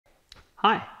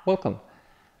Hi, welcome.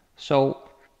 So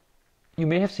you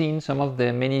may have seen some of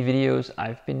the many videos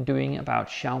I've been doing about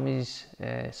Xiaomi's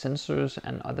sensors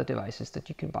and other devices that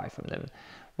you can buy from them,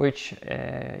 which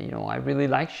I really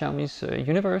like Xiaomi's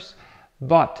universe,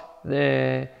 but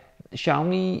the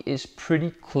Xiaomi is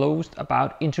pretty closed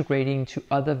about integrating to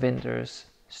other vendors'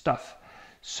 stuff.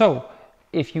 So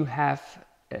if you have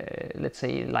let's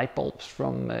say light bulbs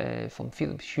from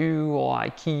Philips Hue or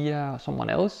IKEA or someone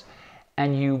else,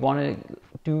 and you want to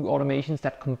do automations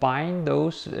that combine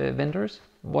those vendors,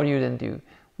 what do you then do?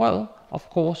 Well, of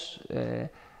course,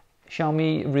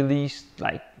 Xiaomi released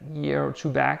like a year or two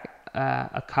back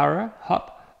a Kara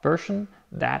hub version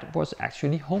that was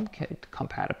actually HomeKit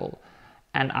compatible.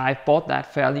 And I bought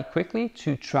that fairly quickly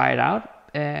to try it out.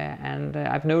 And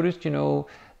I've noticed,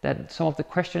 that some of the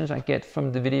questions I get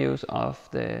from the videos of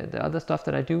the other stuff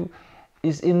that I do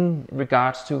is in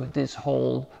regards to this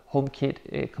whole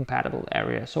HomeKit compatible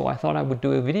area. So I thought I would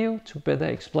do a video to better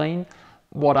explain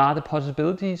what are the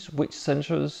possibilities, which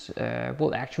sensors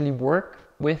will actually work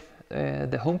with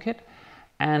the HomeKit,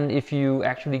 and if you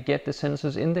actually get the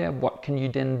sensors in there, what can you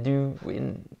then do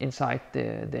inside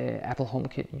the Apple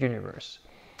HomeKit universe.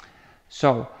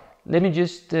 So let me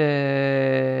just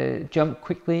jump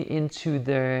quickly into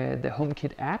the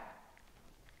HomeKit app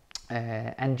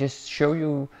and just show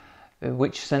you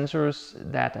which sensors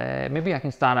that maybe I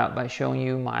can start out by showing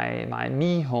you my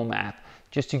Mi Home app,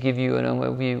 just to give you an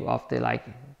overview of the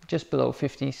just below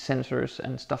 50 sensors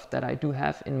and stuff that I do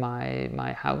have in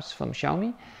my house from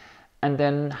Xiaomi, and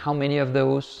then how many of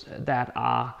those that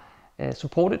are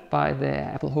supported by the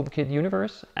Apple HomeKit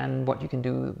universe and what you can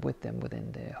do with them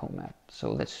within the Home app.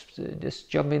 So let's just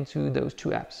jump into those two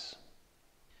apps.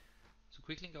 So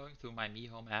quickly going through my Mi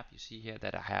Home app, you see here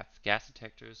that I have gas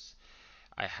detectors,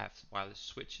 I have wireless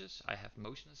switches, I have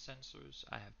motion sensors,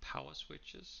 I have power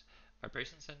switches,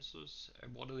 vibration sensors,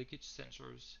 water leakage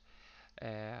sensors,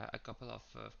 a couple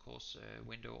of course,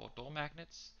 window or door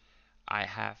magnets. I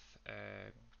have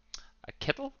a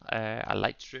kettle, a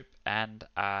light strip, and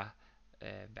a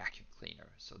vacuum cleaner.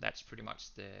 So that's pretty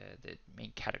much the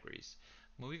main categories.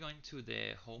 Moving on to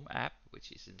the Home app,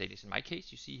 which is in Danish in my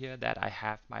case, you see here that I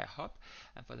have my hub,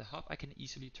 and for the hub I can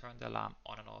easily turn the alarm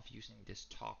on and off using this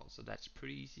toggle. So that's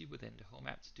pretty easy within the Home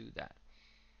app to do that.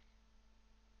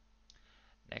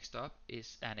 Next up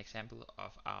is an example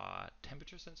of our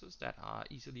temperature sensors that are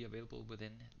easily available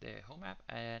within the Home app,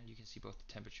 and you can see both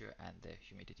the temperature and the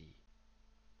humidity.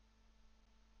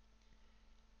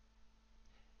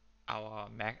 Our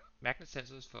magnet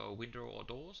sensors for window or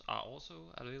doors are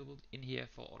also available in here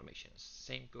for automations.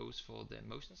 Same goes for the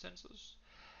motion sensors,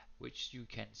 which you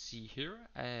can see here.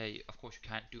 Of course, you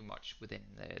can't do much within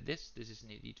this. This is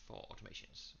needed for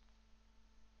automations.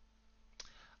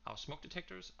 Our smoke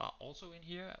detectors are also in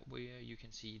here, where you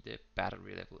can see the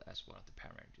battery level as one of the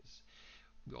parameters.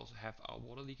 We also have our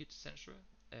water leakage sensor,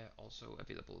 also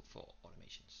available for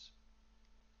automations.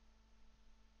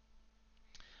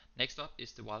 Next up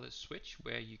is the wireless switch,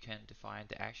 where you can define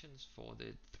the actions for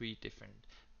the 3 different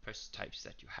press types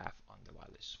that you have on the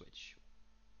wireless switch.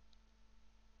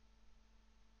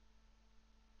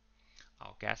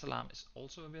 Our gas alarm is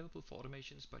also available for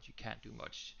automations, but you can't do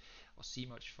much or see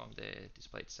much from the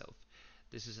display itself.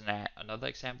 This is another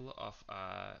example of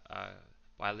a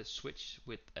wireless switch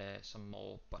with some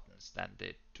more buttons than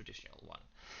the traditional one.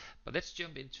 But let's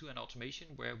jump into an automation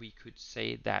where we could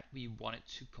say that we wanted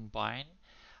to combine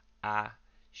a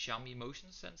Xiaomi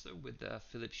motion sensor with a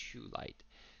Philips Hue light.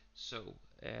 So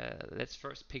let's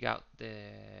first pick out the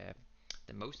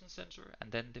motion sensor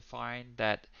and then define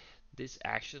that this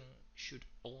action should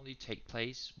only take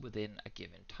place within a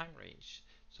given time range,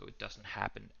 so it doesn't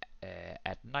happen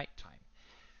at night time.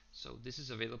 So this is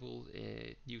available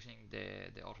using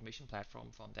the automation platform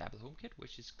from the Apple HomeKit,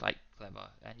 which is quite clever.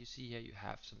 And you see here you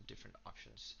have some different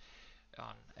options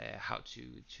on how to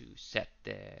set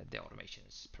the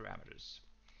automations parameters.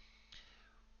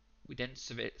 We then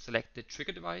select the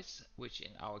trigger device, which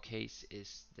in our case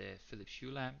is the Philips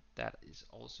Hue lamp that is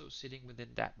also sitting within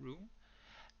that room,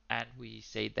 and we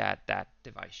say that that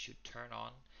device should turn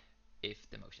on if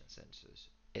the motion sensor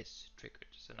is triggered.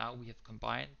 So now we have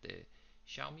combined the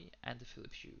Xiaomi and the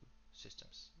Philips Hue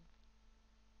systems.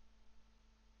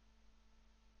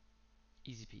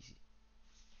 Easy peasy.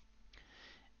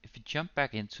 If you jump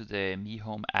back into the Mi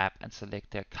Home app and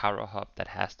select the Kara hub that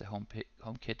has the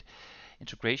HomeKit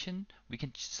integration, we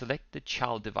can select the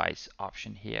child device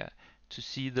option here to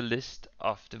see the list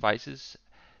of devices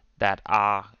that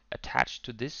are attached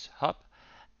to this hub,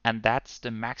 and that's the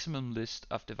maximum list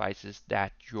of devices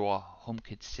that your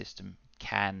HomeKit system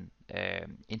can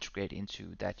integrate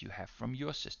into that you have from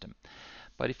your system.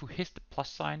 But if we hit the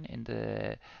plus sign in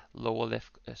the lower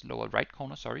left, lower right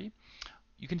corner, sorry,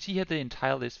 you can see here the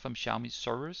entire list from Xiaomi's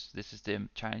servers. This is the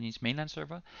Chinese mainland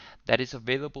server that is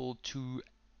available to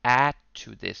add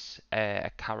to this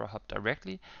Akara hub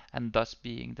directly, and thus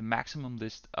being the maximum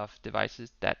list of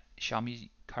devices that Xiaomi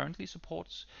currently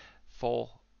supports for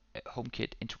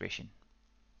HomeKit integration.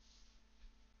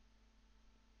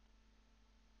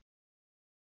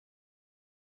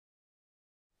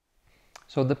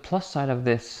 So the plus side of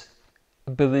this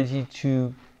ability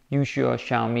to use your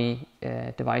Xiaomi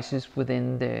devices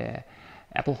within the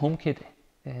Apple HomeKit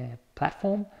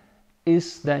platform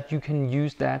is that you can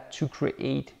use that to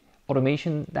create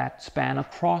automation that span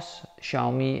across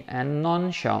Xiaomi and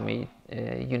non-Xiaomi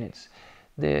units.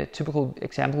 The typical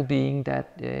example being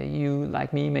that you,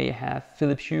 like me, may have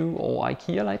Philips Hue or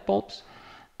IKEA light bulbs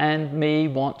and may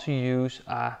want to use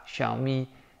a Xiaomi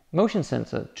motion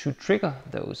sensor to trigger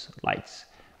those lights,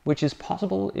 which is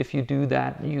possible if you do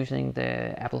that using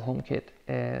the Apple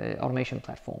HomeKit automation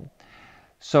platform.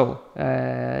 So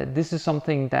this is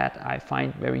something that I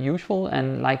find very useful,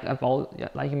 and like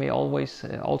you may always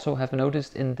also have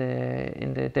noticed in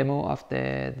the demo of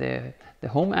the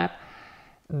Home app,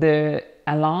 the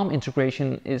alarm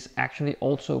integration is actually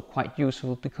also quite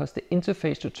useful, because the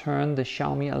interface to turn the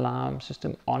Xiaomi alarm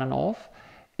system on and off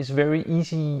is very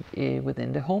easy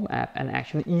within the Home app, and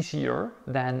actually easier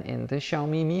than in the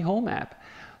Xiaomi Mi Home app.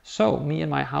 So me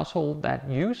and my household that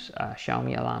use a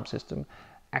Xiaomi alarm system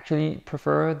actually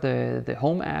prefer the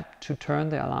Home app to turn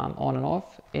the alarm on and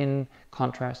off, in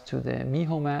contrast to the Mi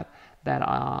Home app that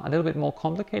are a little bit more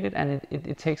complicated, and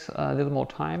it takes a little more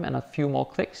time and a few more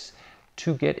clicks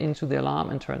to get into the alarm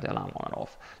and turn the alarm on and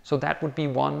off. So that would be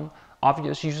one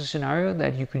obvious user scenario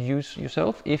that you could use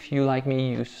yourself if you, like me,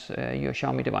 use your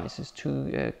Xiaomi devices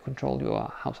to control your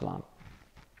house alarm.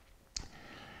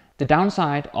 The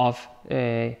downside of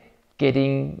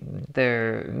getting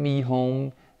the Mi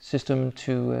Home system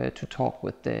to talk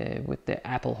with the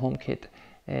Apple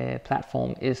HomeKit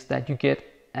platform is that you get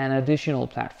an additional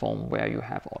platform where you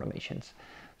have automations.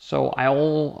 So I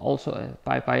also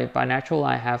by natural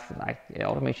I have like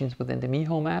automations within the Mi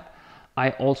Home app.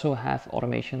 I also have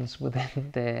automations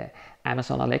within the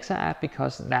Amazon Alexa app,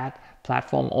 because that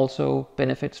platform also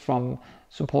benefits from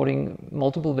supporting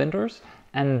multiple vendors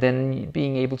and then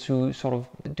being able to sort of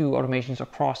do automations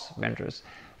across vendors,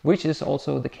 which is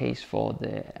also the case for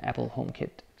the Apple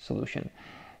HomeKit solution.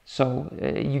 So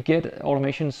you get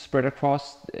automations spread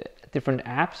across different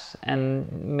apps, and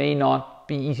may not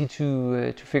be easy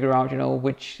to figure out,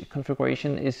 which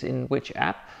configuration is in which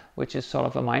app, which is sort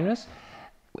of a minus.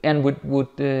 And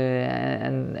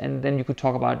and then you could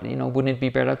talk about, wouldn't it be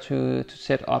better to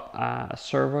set up a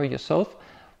server yourself,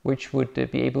 which would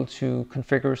be able to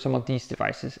configure some of these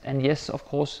devices? And yes, of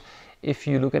course, if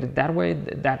you look at it that way,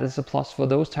 that is a plus for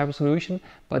those type of solution,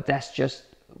 but that's just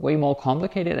way more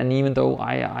complicated. And even though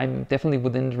I'm definitely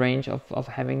within the range of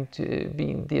having to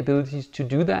be the abilities to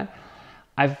do that,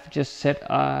 I've just set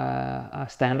a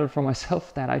standard for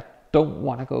myself that I don't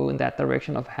want to go in that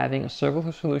direction of having a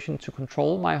serverless solution to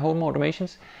control my home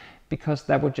automations, because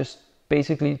that would just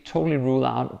basically totally rule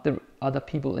out the other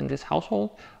people in this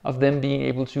household of them being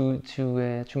able to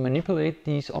manipulate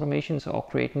these automations or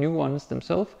create new ones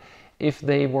themselves if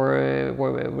they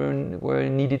were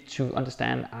needed to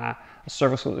understand a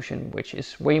server solution, which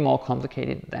is way more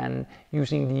complicated than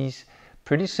using these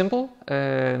pretty simple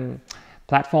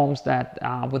platforms that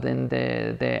are within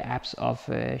the apps of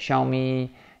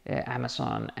Xiaomi,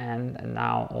 Amazon, and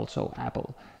now also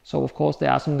Apple. So of course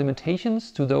there are some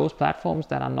limitations to those platforms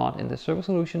that are not in the server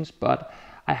solutions, but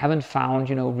I haven't found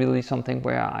really something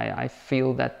where I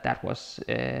feel that was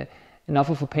enough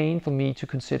of a pain for me to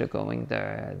consider going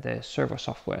the server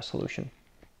software solution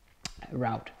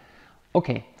route.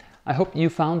 Okay, I hope you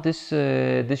found this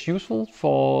useful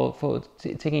for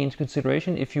taking into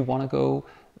consideration if you want to go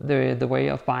the way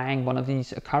of buying one of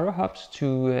these Akara hubs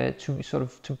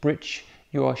to bridge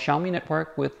your Xiaomi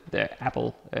network with the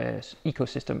Apple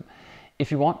ecosystem.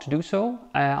 If you want to do so,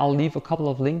 I'll leave a couple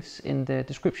of links in the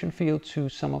description field to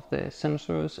some of the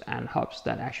sensors and hubs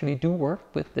that actually do work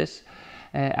with this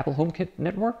Apple HomeKit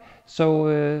network,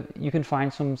 so you can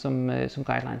find some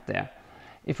guidelines there.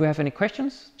 If you have any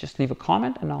questions, just leave a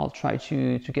comment and I'll try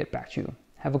to get back to you.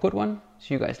 Have a good one.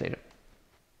 See you guys later.